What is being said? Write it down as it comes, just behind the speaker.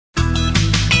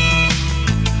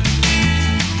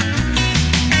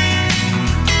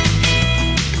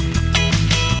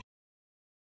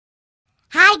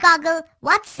Hi Goggle,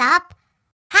 what's up?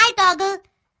 Hi Goggle,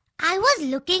 I was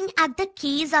looking at the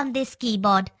keys on this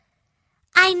keyboard.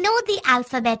 I know the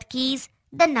alphabet keys,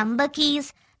 the number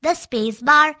keys, the space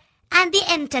bar and the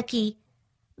enter key.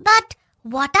 But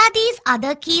what are these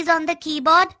other keys on the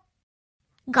keyboard?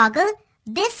 Goggle,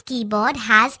 this keyboard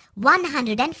has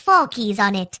 104 keys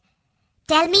on it.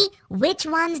 Tell me, which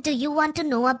ones do you want to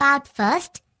know about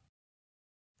first?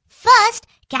 First,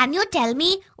 can you tell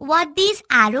me what these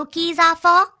arrow keys are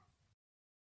for?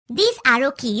 These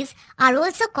arrow keys are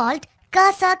also called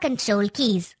cursor control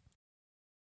keys.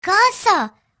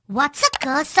 Cursor? What's a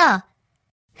cursor?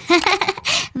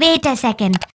 Wait a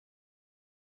second.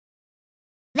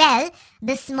 Well,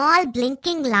 the small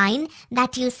blinking line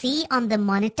that you see on the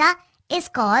monitor is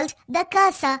called the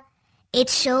cursor. It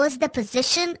shows the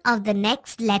position of the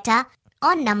next letter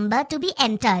or number to be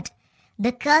entered.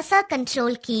 The cursor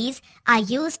control keys are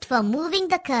used for moving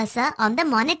the cursor on the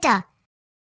monitor.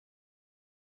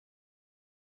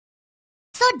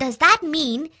 So does that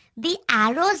mean the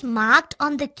arrows marked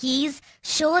on the keys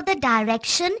show the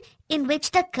direction in which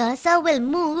the cursor will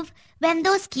move when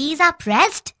those keys are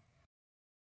pressed?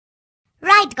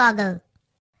 Right, Goggle.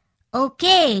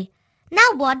 Okay,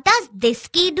 now what does this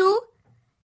key do?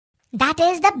 That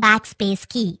is the backspace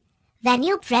key. When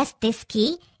you press this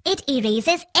key, it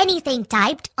erases anything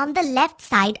typed on the left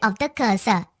side of the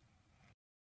cursor.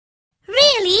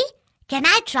 Really? Can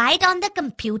I try it on the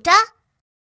computer?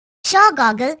 Sure,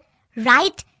 Goggle.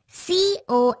 Write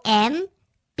COMPPUTER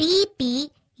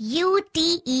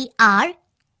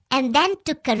and then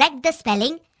to correct the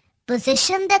spelling,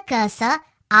 position the cursor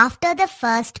after the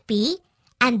first P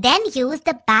and then use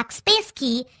the backspace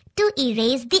key to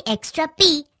erase the extra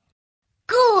P.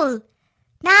 Cool!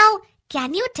 Now,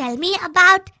 can you tell me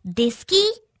about this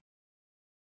key?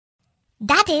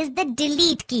 That is the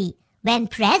delete key. When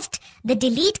pressed, the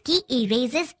delete key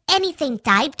erases anything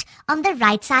typed on the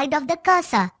right side of the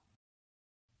cursor.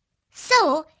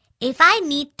 So, if I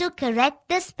need to correct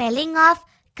the spelling of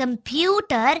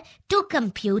computer to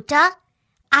computer,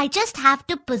 I just have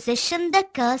to position the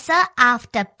cursor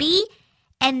after P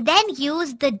and then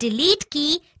use the delete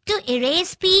key to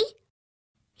erase P.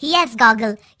 Yes,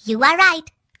 Goggle, you are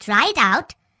right. Try it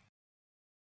out.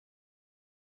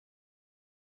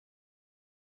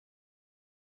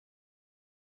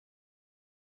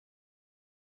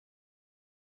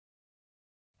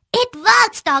 It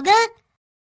works, Toggle.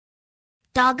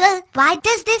 Toggle, why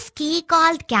does this key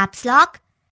called caps lock?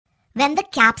 When the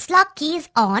caps lock key is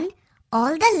on,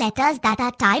 all the letters that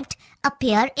are typed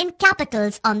appear in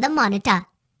capitals on the monitor.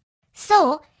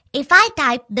 So, if I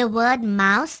type the word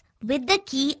mouse with the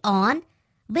key on,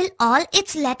 will all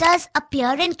its letters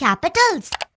appear in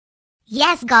capitals?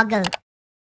 Yes, Goggle.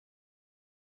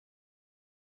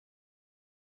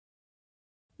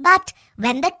 But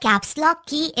when the caps lock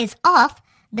key is off,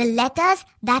 the letters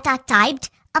that are typed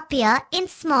appear in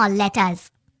small letters.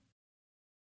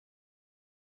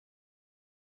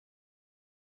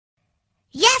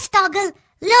 Yes, Toggle.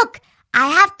 Look, I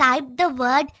have typed the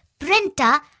word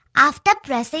printer after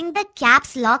pressing the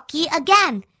caps lock key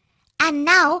again. And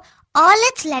now all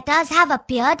its letters have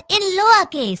appeared in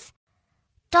lowercase.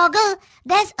 Toggle,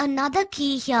 there's another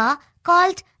key here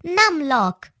called num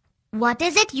lock. What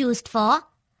is it used for?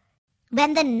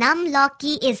 When the num lock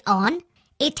key is on,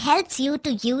 it helps you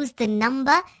to use the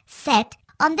number set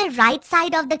on the right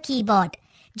side of the keyboard.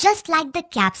 Just like the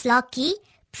caps lock key,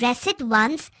 press it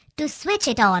once to switch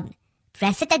it on.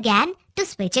 Press it again to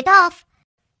switch it off.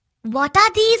 What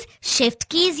are these shift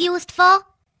keys used for?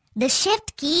 The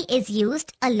shift key is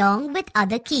used along with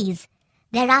other keys.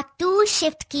 There are 2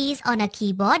 shift keys on a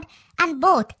keyboard and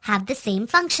both have the same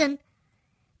function.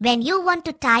 When you want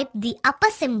to type the upper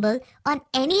symbol on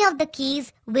any of the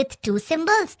keys with 2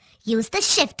 symbols, use the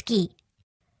shift key.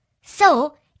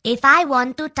 So, if I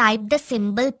want to type the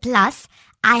symbol plus,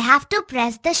 I have to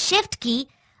press the shift key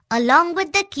along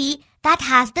with the key that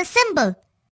has the symbol.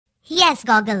 Yes,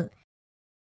 Goggle.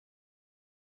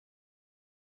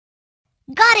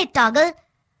 Got it, Toggle.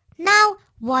 Now,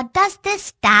 what does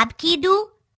this tab key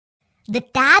do? The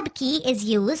tab key is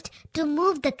used to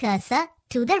move the cursor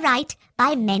to the right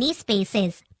by many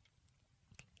spaces.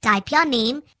 Type your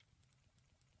name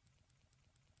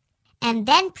and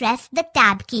then press the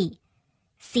tab key.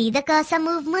 See the cursor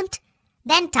movement?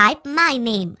 Then type my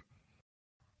name.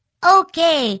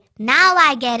 Okay, now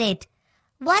I get it.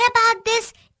 What about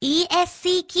this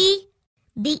Esc key?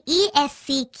 The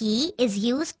Esc key is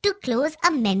used to close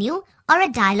a menu or a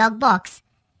dialog box.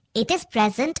 It is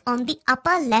present on the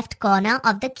upper left corner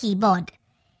of the keyboard.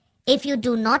 If you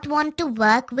do not want to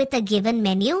work with a given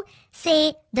menu,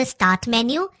 say the Start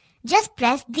menu, just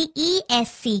press the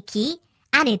Esc key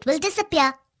and it will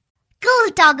disappear.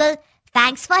 Cool, Toggle.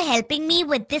 Thanks for helping me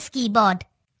with this keyboard.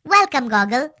 Welcome,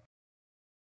 Goggle.